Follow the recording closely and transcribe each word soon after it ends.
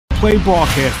play-by-play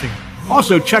broadcasting.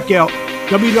 Also, check out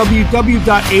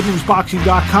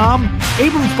www.abramsboxing.com,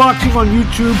 Abrams Boxing on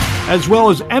YouTube, as well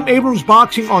as M. Abrams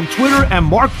Boxing on Twitter and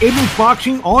Mark Abrams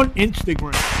Boxing on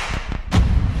Instagram.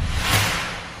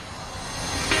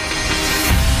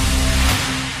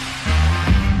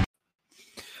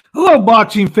 Hello,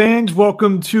 boxing fans.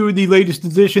 Welcome to the latest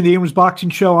edition of the Abrams Boxing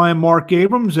Show. I am Mark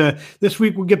Abrams. This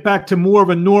week we'll get back to more of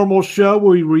a normal show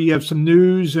where we have some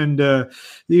news and the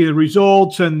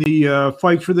results and the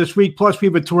fights for this week. Plus, we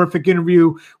have a terrific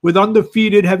interview with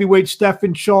undefeated heavyweight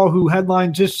Stephan, who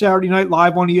headlines this Saturday night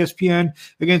live on ESPN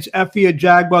against Effie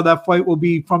Ajagba. That fight will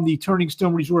be from the Turning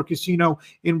Stone Resort Casino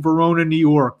in Verona, New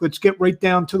York. Let's get right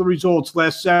down to the results.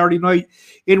 Last Saturday night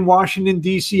in Washington,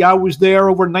 D.C., I was there.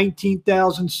 Over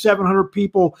 19,700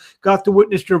 people got to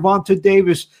witness Gervonta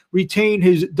Davis retain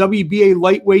his WBA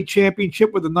lightweight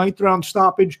championship with a ninth-round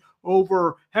stoppage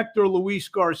over Hector Luis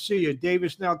Garcia.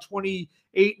 Davis now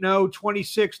 28-0,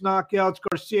 26 knockouts.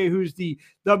 Garcia, who's the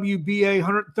WBA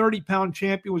 130-pound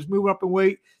champion, was moving up in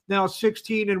weight, now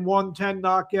 16-1, 10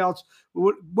 knockouts.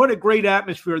 What a great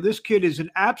atmosphere. This kid is an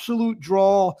absolute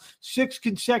draw. 6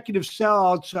 consecutive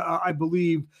sellouts, I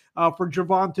believe, for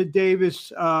Gervonta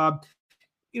Davis.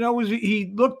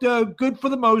 He looked good for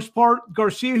the most part.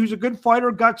 Garcia, who's a good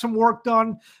fighter, got some work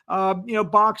done.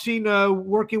 Boxing,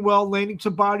 working well, landing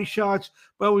some body shots.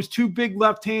 But it was 2 big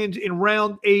left hands in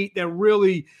round 8 that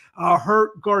really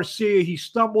hurt Garcia. He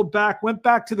stumbled back, went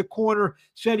back to the corner,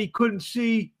 said he couldn't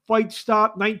see. Fight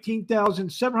stopped.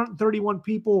 19,731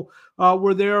 people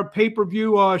were there.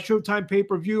 Pay-per-view, Showtime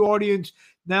pay-per-view audience.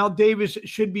 Now Davis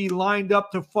should be lined up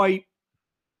to fight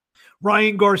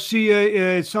Ryan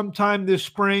Garcia sometime this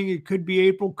spring. It could be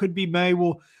April, could be May.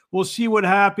 We'll see what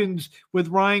happens with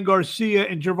Ryan Garcia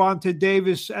and Gervonta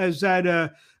Davis, as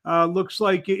that looks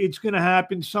like it's going to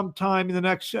happen sometime in the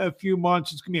next few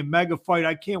months. It's going to be a mega fight.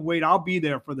 I can't wait. I'll be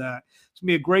there for that. It's going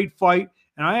to be a great fight.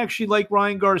 And I actually like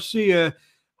Ryan Garcia.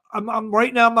 I'm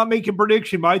right now, I'm not making a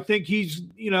prediction, but I think he's,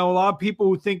 a lot of people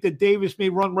who think that Davis may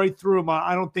run right through him.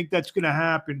 I don't think that's going to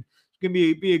happen. It's going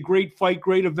to be a great fight,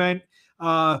 great event.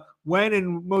 When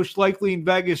and most likely in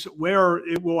Vegas, where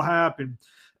it will happen.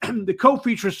 The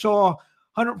co-feature saw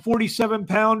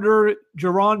 147-pounder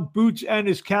Jaron Boots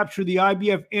Ennis capture the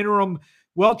IBF interim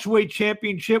welterweight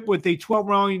championship with a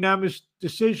 12-round unanimous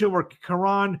decision over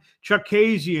Karan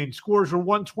Chakazian. Scores were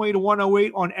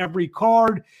 120-108 on every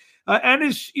card.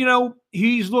 Ennis,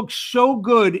 he's looked so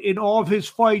good in all of his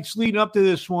fights leading up to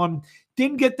this one.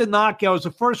 Didn't get the knockout. It was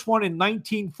the first one in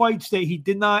 19 fights that he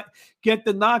did not get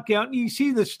the knockout. And you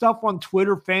see the stuff on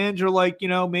Twitter. Fans are like,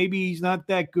 maybe he's not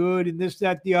that good and this,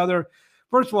 that, the other.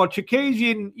 First of all,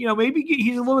 Chakazian, maybe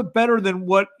he's a little bit better than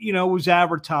what, was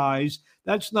advertised.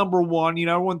 That's number one.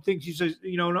 Everyone thinks he's an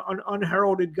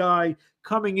unheralded guy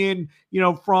coming in,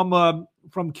 from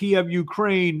Kiev,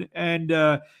 Ukraine.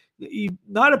 And,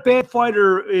 not a bad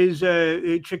fighter is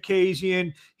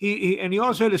Chakazian. He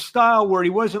also had a style where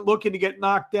he wasn't looking to get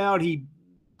knocked out. He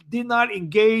did not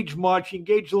engage much. He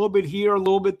engaged a little bit here, a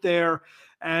little bit there,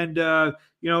 and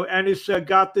Ennis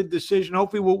got the decision.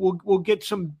 Hopefully, we'll get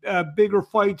some bigger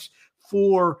fights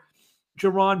for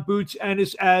Jaron Boots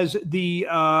Ennis as the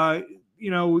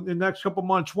the next couple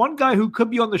months. One guy who could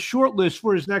be on the short list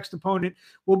for his next opponent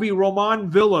will be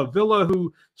Roman Villa. Villa,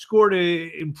 who scored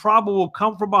an improbable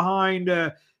come from behind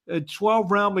a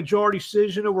 12-round majority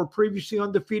decision over previously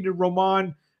undefeated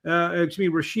Rashidi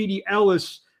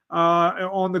Ellis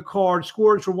on the card.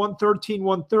 Scores for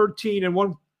 113-113 and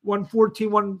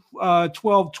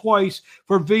 114-112 twice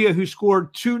for Villa, who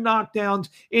scored 2 knockdowns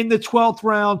in the 12th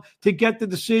round to get the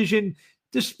decision.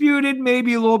 Disputed,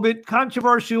 maybe a little bit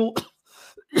controversial.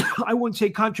 I wouldn't say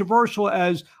controversial,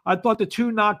 as I thought the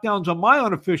 2 knockdowns on my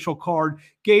unofficial card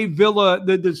gave Villa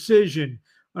the decision.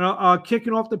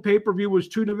 Kicking off the pay-per-view was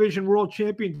 2-division world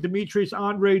champion Demetrius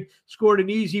Andrade, scored an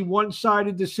easy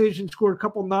one-sided decision, scored a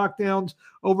couple knockdowns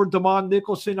over Damon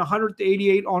Nicholson,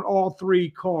 100-88 on all 3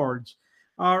 cards.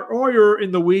 Earlier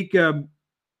in the week,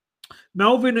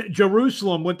 Melvin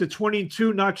Jerusalem went to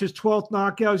 22, notched his 12th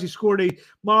knockouts. He scored a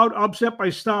mild upset by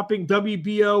stopping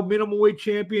WBO minimum weight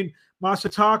champion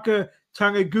Masataka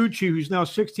Taniguchi, who's now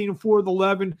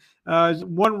 16-4-11.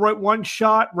 One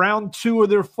shot, round 2 of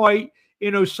their fight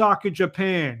in Osaka,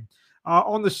 Japan.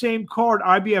 On the same card,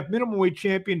 IBF minimum weight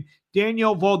champion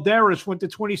Daniel Valderas went to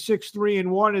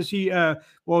 26-3-1 as he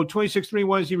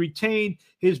 26-3-1 as he retained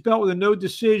his belt with a no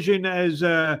decision, as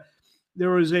there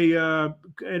was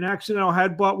an accidental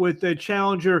headbutt with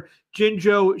challenger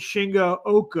Jinjo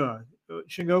Shingaoka.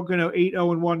 Shingaoka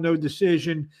 8-0-1, no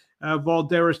decision.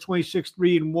 Valderas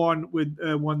 26-3-1 with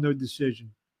 1 no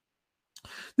decision.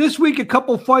 This week, a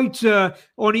couple fights on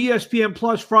ESPN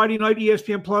Plus. Friday night,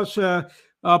 ESPN Plus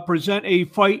present a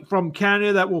fight from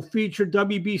Canada that will feature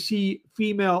WBC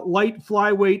female light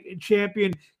flyweight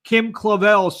champion Kim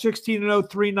Clavel, 16-0,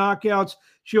 3 knockouts.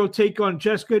 She'll take on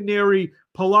Jessica Neri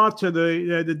Palata,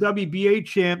 the WBA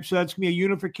champ. So that's going to be a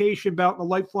unification bout in the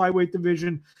light flyweight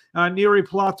division. Neri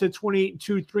Palata,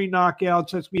 28-2, 3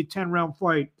 knockouts. That's going to be a 10-round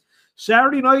fight.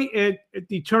 Saturday night at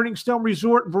the Turning Stone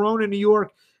Resort in Verona, New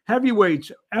York,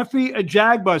 heavyweights. Efe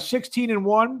Ajagba,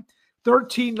 16-1,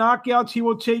 13 knockouts. He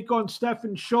will take on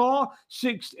Stephan Shaw,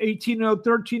 18-0,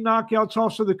 13 knockouts.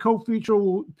 Also, the co-feature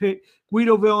will pit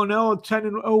Guido Villanella,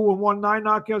 10-0, 1, 9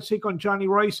 knockouts. Take on Johnny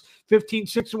Rice,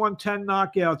 15-6, 10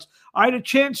 knockouts. I had a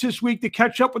chance this week to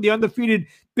catch up with the undefeated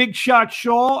Big Shot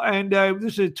Shaw, and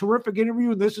this is a terrific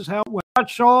interview, and this is how it went.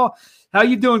 Shaw, how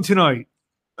you doing tonight?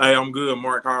 Hey, I'm good,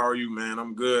 Mark. How are you, man?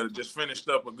 I'm good. Just finished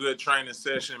up a good training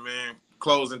session, man.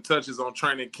 Closing touches on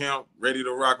training camp. Ready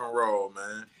to rock and roll,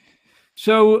 man.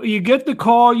 So you get the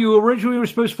call. You originally were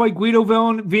supposed to fight Guido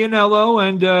Villanello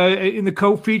and in the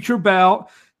co-feature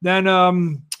bout. Then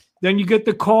you get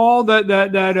the call that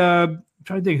I'm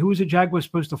trying to think, who was the Jaguar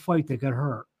supposed to fight that got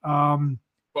hurt?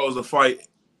 Supposed to fight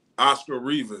Oscar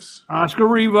Rivas. Oscar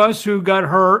Rivas, who got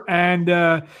hurt, and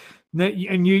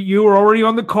you were already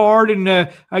on the card, and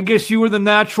I guess you were the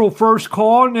natural first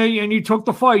call, and you took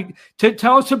the fight.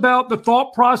 Tell us about the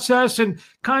thought process and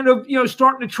kind of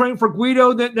starting to train for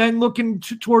Guido, then looking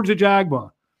towards the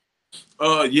Jagba.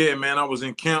 Yeah, man, I was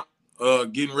in camp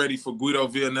getting ready for Guido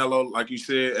Villanello, like you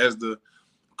said, as the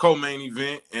co-main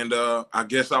event, and I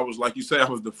guess I was, like you said, I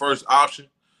was the first option,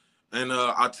 and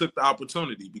I took the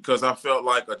opportunity because I felt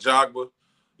like a Jagba,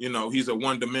 he's a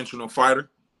one-dimensional fighter.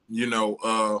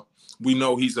 We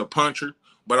know he's a puncher,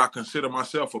 but I consider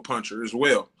myself a puncher as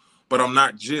well. But I'm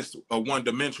not just a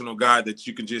one-dimensional guy that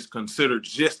you can just consider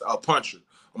just a puncher.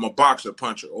 I'm a boxer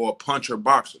puncher or a puncher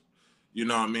boxer. You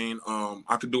know what I mean?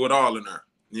 I could do it all in there.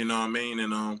 You know what I mean?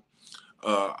 And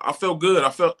I felt good. I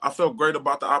felt great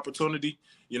about the opportunity.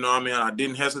 You know what I mean? I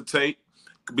didn't hesitate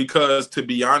because, to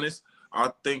be honest,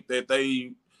 I think that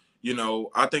they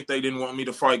didn't want me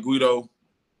to fight Guido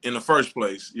in the first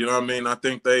place. You know what I mean? I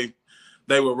think they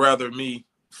would rather me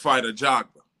fight a Jagba.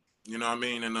 You know what I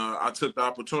mean? And I took the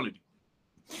opportunity.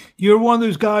 You're one of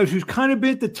those guys who's kind of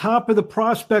been at the top of the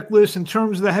prospect list in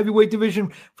terms of the heavyweight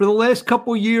division for the last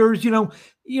couple of years.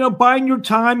 Biding your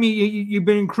time, you've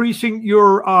been increasing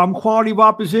your quality of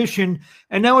opposition,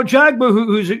 and now a Jagba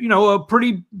who's a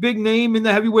pretty big name in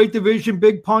the heavyweight division,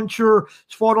 big puncher,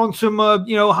 has fought on some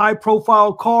high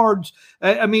profile cards.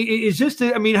 How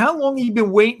long have you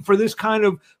been waiting for this kind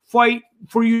of fight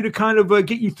for you to kind of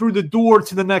get you through the door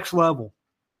to the next level?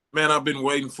 Man, I've been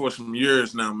waiting for some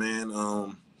years now, man.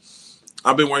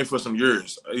 I've been waiting for some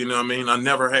years. You know what I mean? I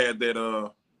never had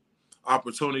that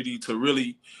opportunity to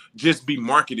really just be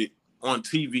marketed on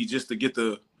TV just to get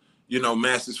the,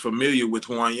 masses familiar with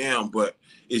who I am. But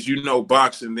as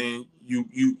boxing, then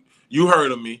you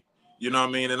heard of me, you know what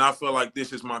I mean? And I feel like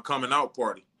this is my coming out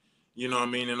party, you know what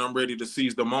I mean? And I'm ready to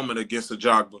seize the moment against a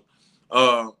Jagba.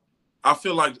 I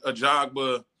feel like a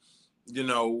Jagba,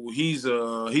 he's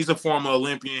a former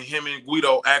Olympian. Him and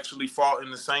Guido actually fought in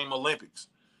the same Olympics.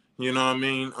 You know what I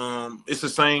mean? It's the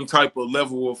same type of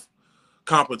level of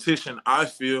competition, I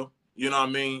feel. You know what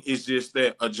I mean? It's just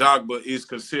that a Jagba is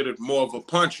considered more of a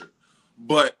puncher.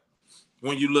 But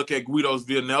when you look at Guido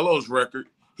Villanello's record,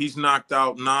 he's knocked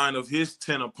out 9 of his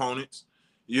 10 opponents.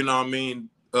 You know what I mean?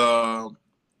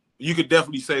 You could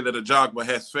definitely say that a Jagba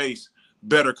has faced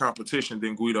better competition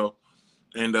than Guido.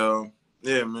 And,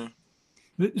 yeah, man.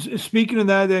 Speaking of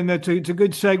that, and it's a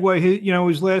good segue.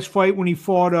 His last fight when he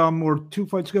fought, or 2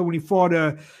 fights ago when he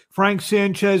fought Frank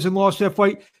Sanchez and lost that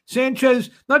fight. Sanchez,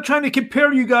 not trying to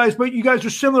compare you guys, but you guys are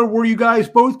similar where you guys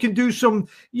both can do some,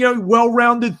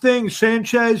 well-rounded things.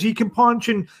 Sanchez, he can punch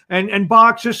and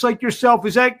box just like yourself.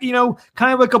 Is that,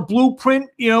 kind of like a blueprint,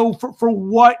 for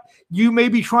what you may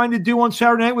be trying to do on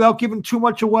Saturday night without giving too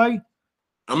much away?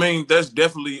 I mean, that's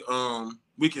definitely,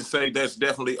 we can say that's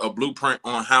definitely a blueprint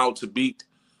on how to beat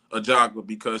a Jagba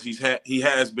because he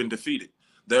has been defeated.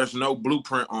 There's no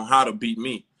blueprint on how to beat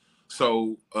me.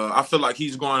 So I feel like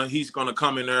he's going to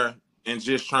come in there and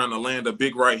just trying to land a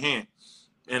big right hand.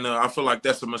 And I feel like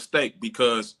that's a mistake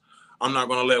because I'm not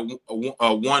going to let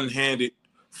a one-handed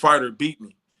fighter beat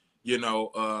me.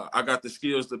 I got the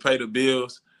skills to pay the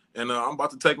bills, and I'm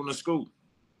about to take him to school.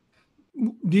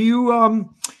 Do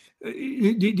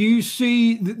you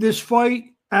see this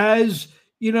fight as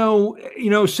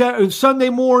Sunday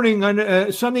morning?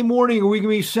 On Sunday morning, are we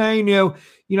going to be saying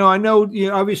I know,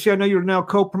 obviously, I know you're now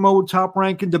co-promoted Top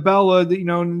Rank and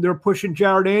DeBella, and they're pushing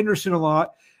Jared Anderson a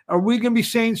lot. Are we going to be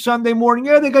saying Sunday morning,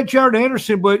 yeah, they got Jared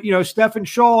Anderson, but, Stephan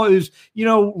Shaw is,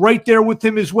 right there with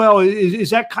him as well? Is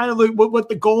that kind of like what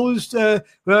the goal is, for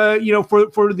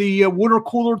the water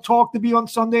cooler talk to be on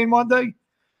Sunday and Monday?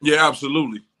 Yeah,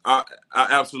 absolutely. I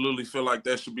absolutely feel like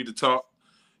that should be the talk.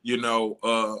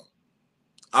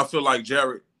 I feel like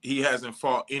Jared, he hasn't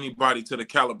fought anybody to the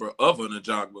caliber of an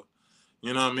Ajagba.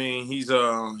 You know what I mean? He's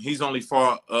only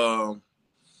fought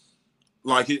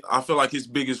I feel like his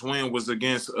biggest win was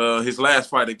against his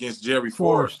last fight against Jerry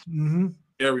Forrest. Mm-hmm.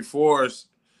 Jerry Forrest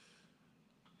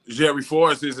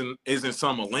isn't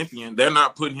some Olympian. They're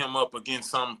not putting him up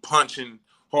against some punching,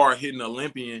 hard hitting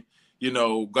Olympian.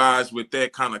 Guys with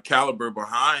that kind of caliber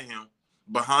behind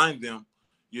them.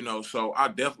 So I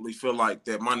definitely feel like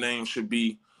that my name should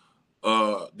be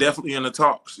definitely in the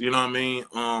talks. You know what I mean?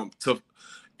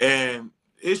 And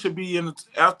it should be in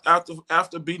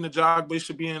after beating the Jogba, it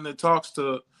should be in the talks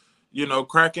to,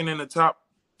 cracking in the top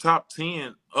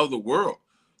 10 of the world.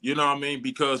 You know what I mean?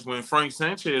 Because when Frank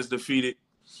Sanchez defeated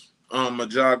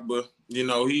Jogba,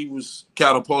 he was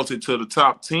catapulted to the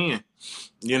top 10.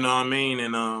 You know what I mean?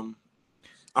 And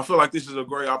I feel like this is a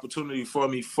great opportunity for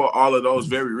me for all of those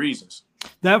very reasons.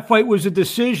 That fight was a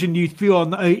decision. You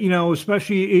feel,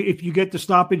 especially if you get the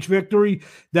stoppage victory,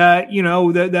 that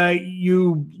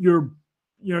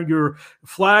your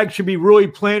flag should be really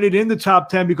planted in the top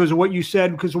 10 because of what you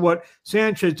said, because of what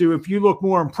Sanchez do. If you look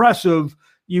more impressive,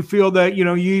 you feel that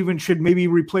you even should maybe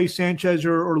replace Sanchez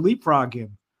or leapfrog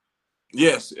him.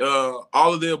 Yes,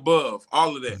 all of the above,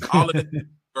 all of that,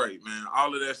 great, man.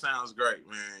 All of that sounds great,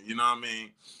 man. You know what I mean?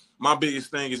 My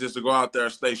biggest thing is just to go out there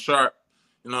and stay sharp.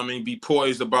 You know what I mean? Be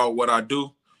poised about what I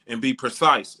do and be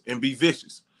precise and be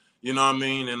vicious. You know what I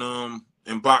mean?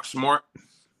 And box smart.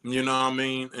 You know what I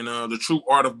mean? And the true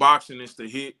art of boxing is to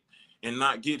hit and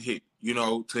not get hit.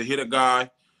 To hit a guy,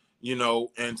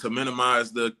 and to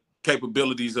minimize the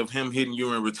capabilities of him hitting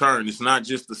you in return. It's not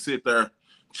just to sit there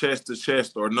chest to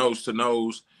chest or nose to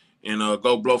nose and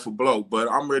go blow for blow.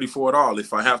 But I'm ready for it all.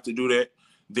 If I have to do that,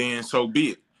 then so be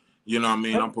it. You know what I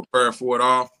mean? I'm prepared for it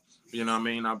all. You know what I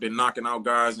mean? I've been knocking out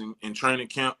guys in training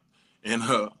camp, and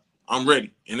I'm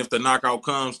ready. And if the knockout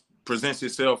presents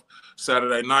itself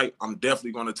Saturday night, I'm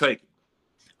definitely going to take it.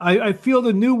 I feel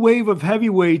the new wave of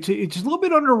heavyweights, it's a little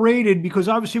bit underrated because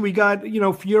obviously we got,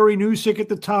 Fury, Usyk at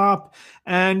the top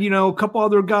and, a couple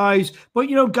other guys. But,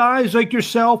 guys like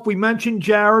yourself, we mentioned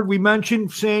Jared, we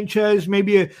mentioned Sanchez,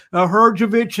 maybe a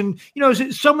Hrgovic. And,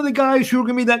 some of the guys who are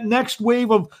going to be that next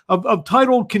wave of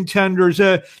title contenders,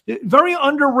 very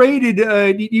underrated.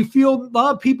 You feel a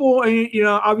lot of people,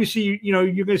 obviously,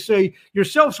 you're going to say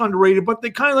yourself's underrated, but they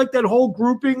kind of like that whole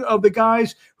grouping of the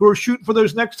guys who are shooting for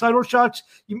those next title shots.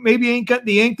 Maybe ain't got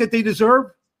the ink that they deserve?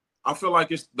 I feel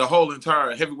like it's the whole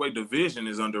entire heavyweight division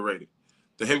is underrated.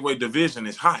 The heavyweight division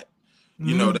is hot.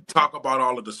 They talk about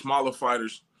all of the smaller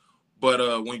fighters,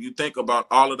 but when you think about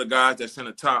all of the guys that's in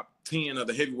the top 10 of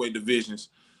the heavyweight divisions,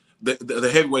 the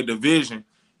heavyweight division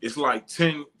is like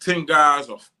 10 guys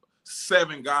or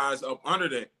 7 guys up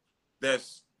under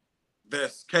that's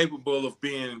capable of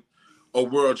being a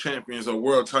world champions or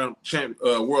world title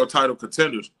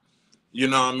contenders. You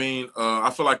know what I mean? I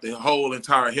feel like the whole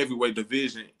entire heavyweight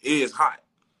division is hot.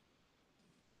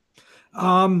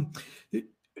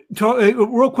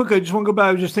 Real quick, I just want to go back.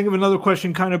 I was just thinking of another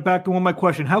question, kind of back to one of my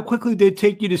questions. How quickly did it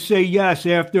take you to say yes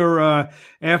after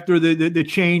the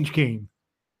change came?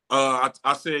 I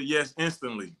said yes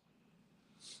instantly.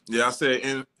 Yeah, I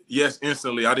said yes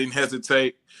instantly. I didn't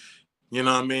hesitate. You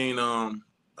know what I mean?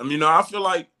 I feel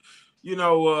like,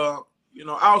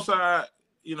 outside.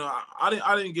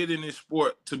 I didn't get in this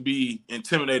sport to be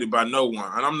intimidated by no one,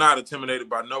 and I'm not intimidated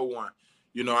by no one.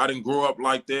 I didn't grow up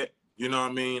like that. You know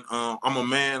what I mean? I'm a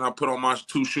man. I put on my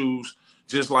 2 shoes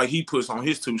just like he puts on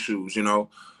his 2 shoes.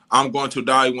 I'm going to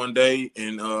die one day,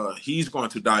 and he's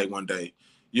going to die one day.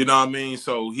 You know what I mean?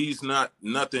 So he's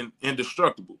nothing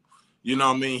indestructible. You know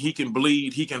what I mean? He can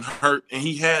bleed, he can hurt, and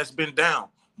he has been down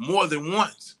more than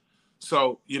once.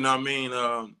 So, you know what I mean?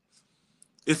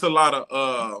 It's a lot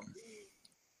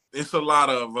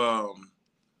of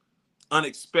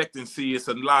unexpectancy. It's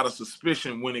a lot of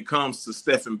suspicion when it comes to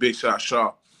Stephan Big Shot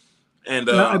Shaw. And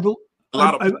a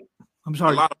lot of people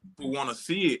want to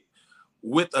see it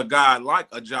with a guy like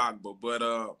Ajagba. But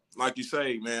like you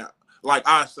say, man, like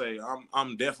I say,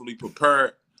 I'm definitely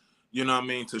prepared, you know what I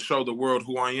mean, to show the world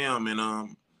who I am. And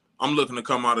I'm looking to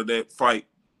come out of that fight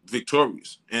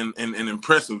victorious and an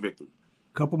impressive victory.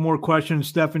 Couple more questions.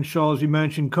 Stephan Shaw, as you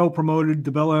mentioned, co-promoted,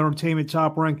 DeBella Entertainment,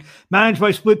 Top Rank, managed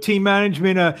by Split Team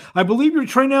Management. I believe you're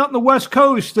training out in the West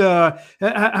Coast. How?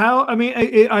 I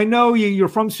mean, I know you're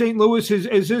from St. Louis.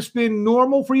 Has this been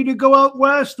normal for you to go out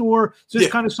west, or is this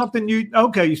kind of something you?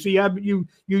 Okay, so you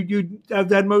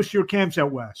have had most of your camps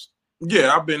out west.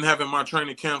 Yeah, I've been having my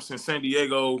training camps in San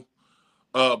Diego.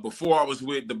 Before I was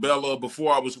with DeBella,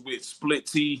 before I was with Split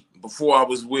T, before I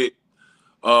was with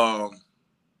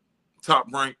Top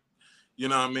Rank, you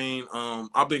know what I mean?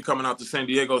 I've been coming out to San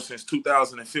Diego since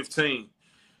 2015.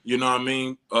 You know what I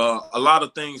mean? A lot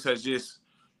of things have just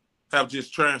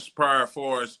transpired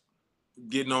for us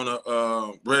getting on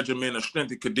a regimen, a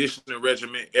strength and conditioning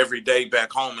regimen every day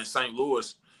back home in St.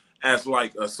 Louis as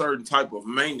like a certain type of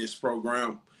maintenance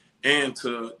program, and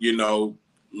to,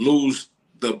 lose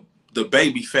the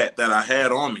baby fat that I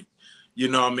had on me, you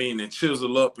know what I mean, and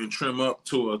chisel up and trim up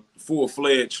to a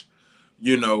full-fledged,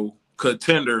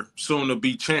 contender, soon to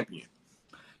be champion.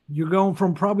 You're going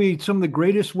from probably some of the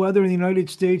greatest weather in the United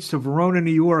States to Verona,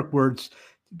 New York, where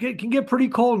can get pretty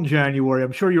cold in January.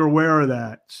 I'm sure you're aware of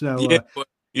that. So yeah, but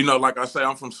like I say,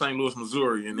 I'm from St. Louis,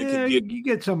 Missouri, and you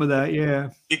get some of that. Yeah,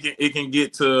 it can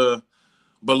get to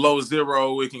below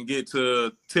zero. It can get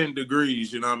to 10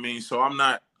 degrees. You know what I mean? So I'm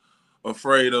not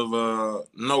afraid of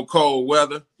no cold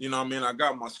weather. You know what I mean? I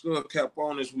got my skull cap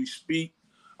on as we speak.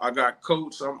 I got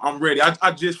coats. I'm ready.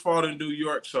 I just fought in New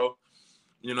York, so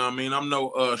you know what I mean? I'm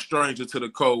no stranger to the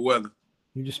cold weather.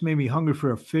 You just made me hungry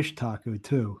for a fish taco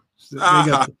too. So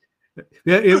all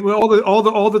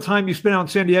the time you spent out in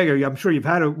San Diego, I'm sure you've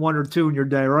had one or two in your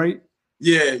day, right?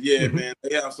 Yeah, man.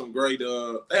 They have some great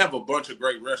they have a bunch of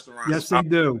great restaurants. Yes, they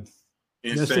do.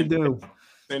 They do.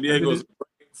 San Diego is a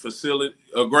great facility,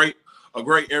 a great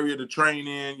area to train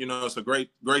in. It's a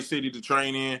great city to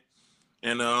train in.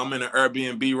 And I'm in an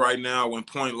Airbnb right now in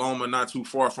Point Loma, not too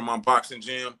far from my boxing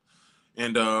gym.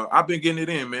 And I've been getting it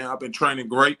in, man. I've been training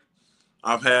great.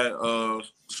 I've had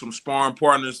some sparring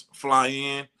partners fly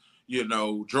in,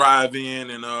 drive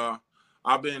in, and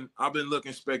I've been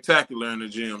looking spectacular in the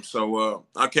gym. So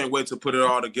I can't wait to put it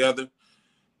all together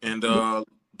and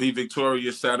be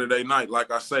victorious Saturday night. Like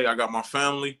I say, I got my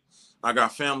family. I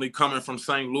got family coming from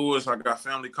St. Louis. I got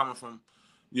family coming from,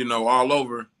 all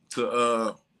over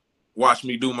to watch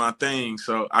me do my thing.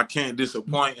 So I can't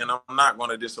disappoint, and I'm not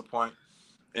going to disappoint.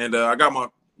 And I got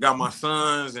my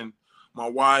sons and my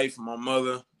wife, my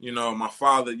mother, my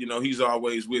father, he's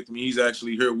always with me. He's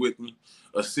actually here with me,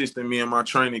 assisting me in my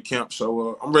training camp.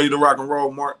 So I'm ready to rock and roll,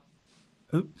 Mark.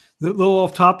 The little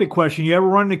off-topic question: you ever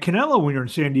run into Canelo when you're in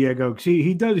San Diego? See,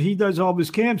 he does all of his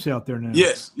camps out there now.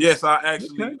 Yes. I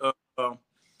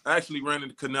actually ran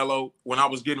into Canelo when I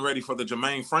was getting ready for the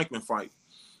Jermaine Franklin fight,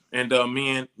 and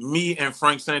me and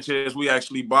Frank Sanchez, we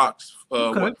actually boxed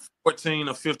 14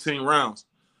 or 15 rounds.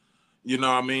 You know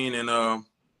what I mean? And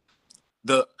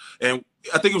and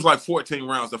I think it was like 14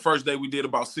 rounds. The first day we did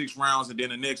about 6 rounds, and then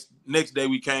the next day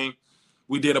we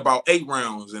did about 8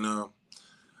 rounds, and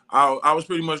I was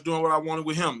pretty much doing what I wanted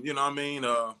with him. You know what I mean?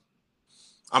 I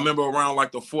remember around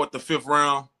like the 4th or 5th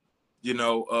round,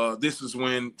 this is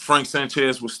when Frank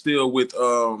Sanchez was still with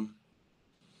my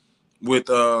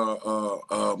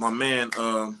man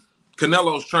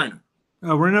Canelo's trainer.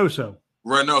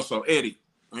 Reynoso, Eddie.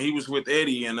 And he was with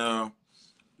Eddie, and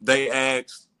they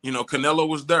asked, Canelo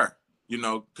was there.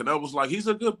 Canelo was like, he's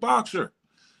a good boxer.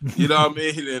 You know what I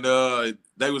mean? And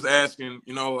they was asking,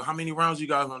 how many rounds you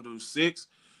guys want to do? 6?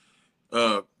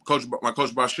 My coach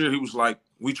Bashir, he was like,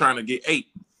 we trying to get 8.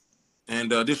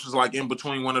 And this was like in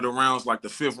between one of the rounds, like the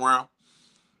 5th round.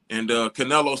 And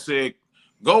Canelo said,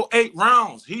 go 8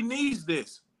 rounds. He needs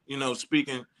this,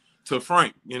 speaking to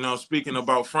Frank, speaking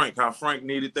about Frank, how Frank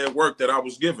needed that work that I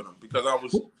was giving him, because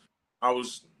I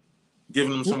was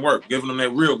giving him some work, giving him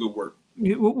that real good work.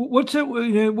 What's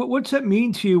that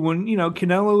mean to you when,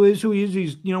 Canelo is who he is?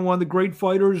 He's, one of the great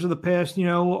fighters of the past,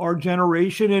 our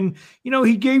generation. And,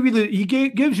 he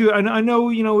gives you, and I know,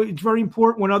 it's very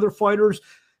important when other fighters,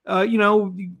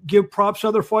 give props to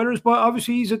other fighters, but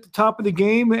obviously he's at the top of the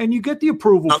game and you get the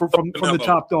approval from the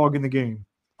top dog in the game.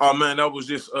 Oh man, that was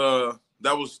just, that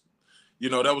was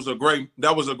a great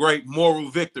moral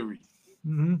victory.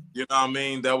 Mm-hmm. You know what I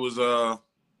mean? That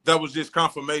was just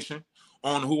confirmation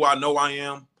on who I know I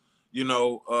am,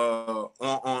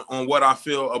 on what I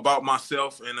feel about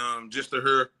myself, and just to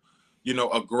hear,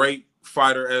 a great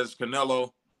fighter as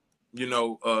Canelo,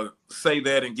 say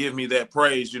that and give me that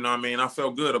praise. You know what I mean? I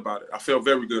felt good about it. I felt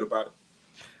very good about it.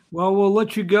 Well, we'll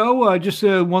let you go. Just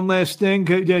one last thing.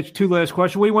 2 last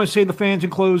questions. What do you want to say to the fans in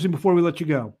closing before we let you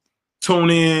go? Tune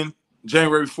in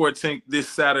January 14th, this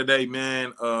Saturday,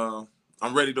 man. I'm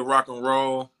ready to rock and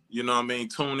roll. you know what I mean,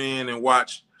 tune in and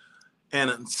watch an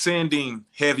ascending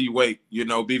heavyweight, you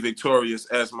know, be victorious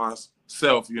as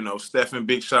myself, you know, Stephan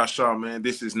Big Shot Shaw, man.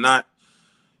 This is not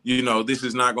going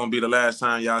to be the last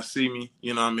time y'all see me.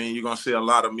 You know what I mean? You're going to see a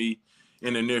lot of me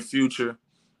in the near future.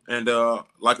 And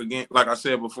like I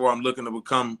said before, I'm looking to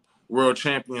become world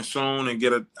champion soon and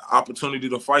get an opportunity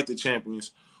to fight the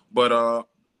champions. But,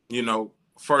 you know,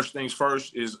 first things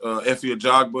first is Effie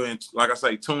Ajagba. And like I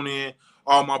say, tune in.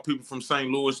 All my people from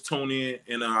St. Louis, tune in.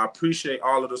 And I appreciate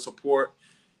all of the support.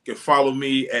 You can follow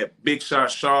me at Big Shot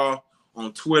Shaw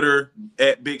on Twitter,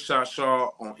 at Big Shot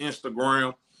Shaw on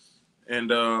Instagram.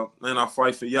 And I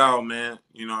fight for y'all, man.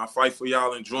 You know, I fight for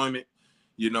y'all enjoyment,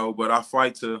 you know, but I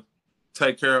fight to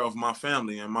take care of my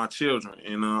family and my children.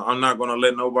 And I'm not going to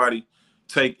let nobody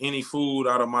take any food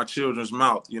out of my children's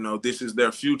mouth. You know, this is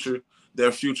their future.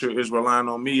 Their future is relying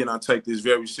on me, and I take this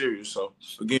very serious. So,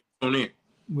 again, tune in.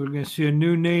 We're going to see a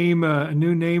new name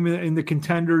in the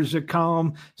contenders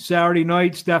column Saturday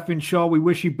night. Stephan Shaw, we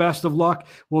wish you best of luck.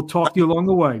 We'll talk to you along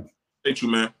the way. Thank you,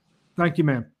 man. Thank you,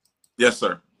 man. Yes,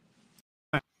 sir.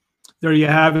 There you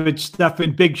have it,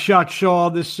 Stephan Big Shot Shaw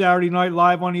this Saturday night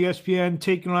live on ESPN,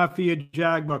 taking off via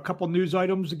Jagba. A couple news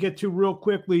items to get to real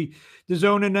quickly.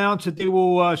 DAZN announced that they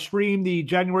will stream the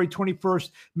January 21st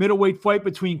middleweight fight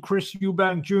between Chris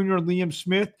Eubank Jr. and Liam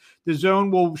Smith.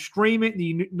 DAZN will stream it in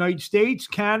the United States,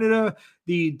 Canada,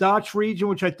 the Dutch region,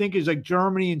 which I think is like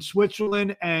Germany and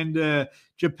Switzerland, and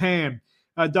Japan.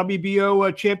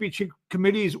 WBO Championship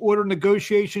Committee has ordered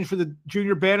negotiations for the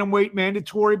junior bantamweight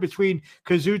mandatory between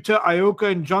Kazuta Ioka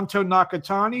and Junto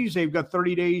Nakatani. They've got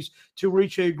 30 days to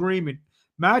reach an agreement.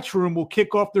 Matchroom will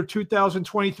kick off their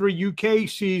 2023 UK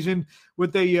season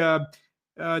with a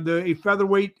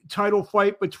featherweight title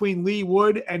fight between Lee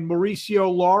Wood and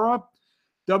Mauricio Lara.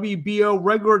 WBO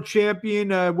regular champion,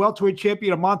 welterweight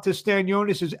champion Amantis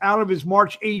Stanionis is out of his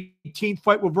March 18th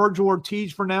fight with Virgil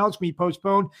Ortiz for now. It's going to be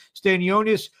postponed.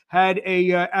 Stanionis had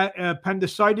a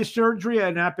appendicitis surgery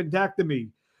and an appendectomy.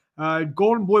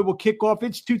 Golden Boy will kick off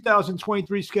its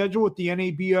 2023 schedule with the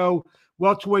NABO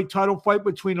welterweight title fight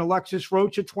between Alexis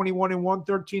Rocha, 21-1,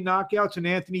 13 knockouts, and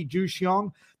Anthony Juice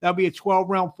Young. That'll be a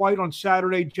 12-round fight on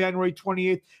Saturday, January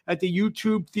 28th at the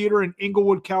YouTube Theater in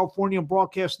Inglewood, California, and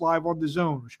broadcast live on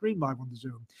DAZN, or streamed live on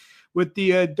DAZN. With the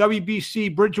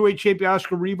WBC Bridgeweight champion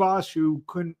Oscar Rivas, who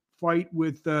couldn't fight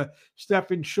with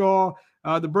Stephan Shaw.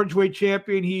 The Bridgeweight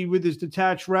champion, he with his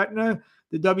detached retina.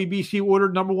 The WBC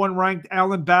ordered number 1 ranked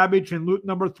Alan Babbage and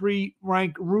number 3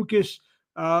 ranked Lucas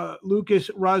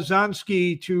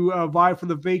Razanski to vie for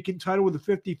the vacant title with a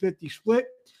 50-50 split.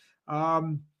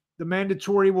 The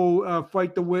mandatory will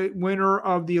fight the winner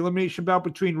of the elimination bout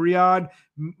between Riyad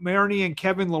Marini and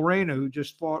Kevin Lorena, who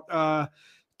just fought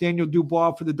Daniel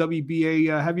Dubois for the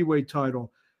WBA heavyweight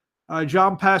title.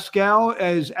 Jean Pascal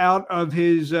is out of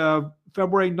his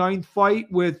February 9th fight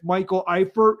with Michael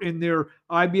Eifert in their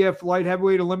IBF light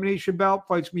heavyweight elimination bout.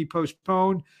 Fight's going to be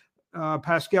postponed.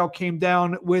 Pascal came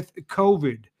down with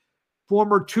COVID.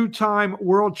 Former 2-time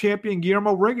world champion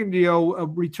Guillermo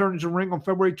Regendio returns the ring on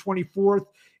February 24th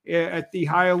at the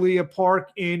Hialeah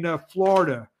Park in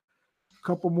Florida. A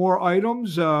couple more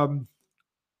items.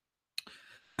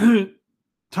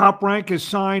 Top Rank has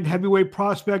signed heavyweight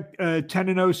prospect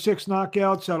 10-0, 6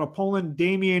 knockouts out of Poland,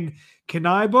 Damian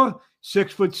Kanaiba,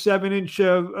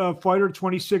 6'7" fighter,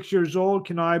 26 years old.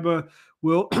 Kanaiba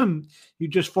will he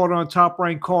just fought on a Top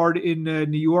Rank card in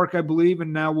New York, I believe,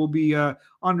 and now will be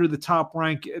under the Top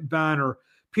Rank banner.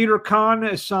 Peter Kahn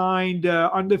has signed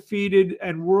undefeated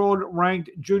and world-ranked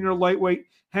junior lightweight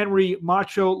Henry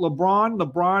Macho LeBron.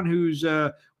 LeBron, who's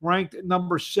ranked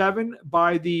number 7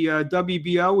 by the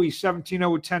WBO. He's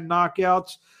 17-0 with 10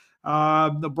 knockouts.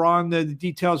 LeBron, the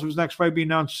details of his next fight will be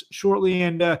announced shortly.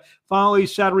 And finally,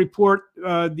 sad to report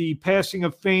the passing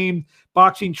of famed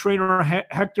boxing trainer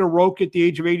Hector Roque at the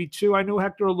age of 82. I know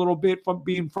Hector a little bit from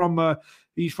being from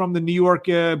he's from the New York,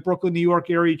 Brooklyn, New York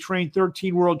area. He trained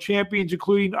 13 world champions,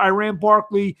 including Iran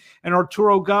Barkley and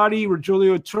Arturo Gatti,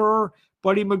 Rogelio Tur,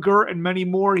 Buddy McGirt, and many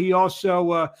more. He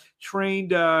also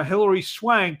trained Hilary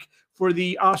Swank for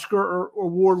the Oscar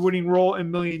award-winning role in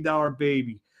 $1 Million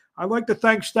Baby. I'd like to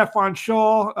thank Stephan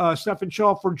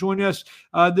Shaw for joining us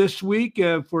this week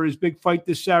for his big fight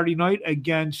this Saturday night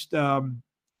against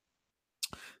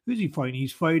who's he fighting?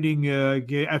 He's fighting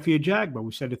Effie Ajagba.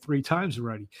 We said it 3 times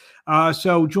already.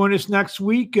 So join us next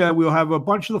week. We'll have a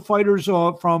bunch of the fighters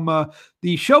from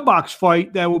the Showbox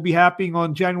fight that will be happening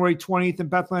on January 20th in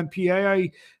Bethlehem, PA.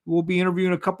 We'll be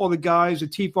interviewing a couple of the guys.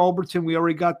 Lateef Overton, we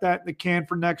already got that in the can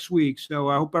for next week. So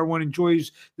I hope everyone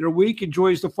enjoys their week,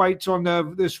 enjoys the fights on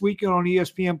this weekend on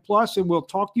ESPN Plus, and we'll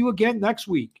talk to you again next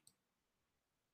week.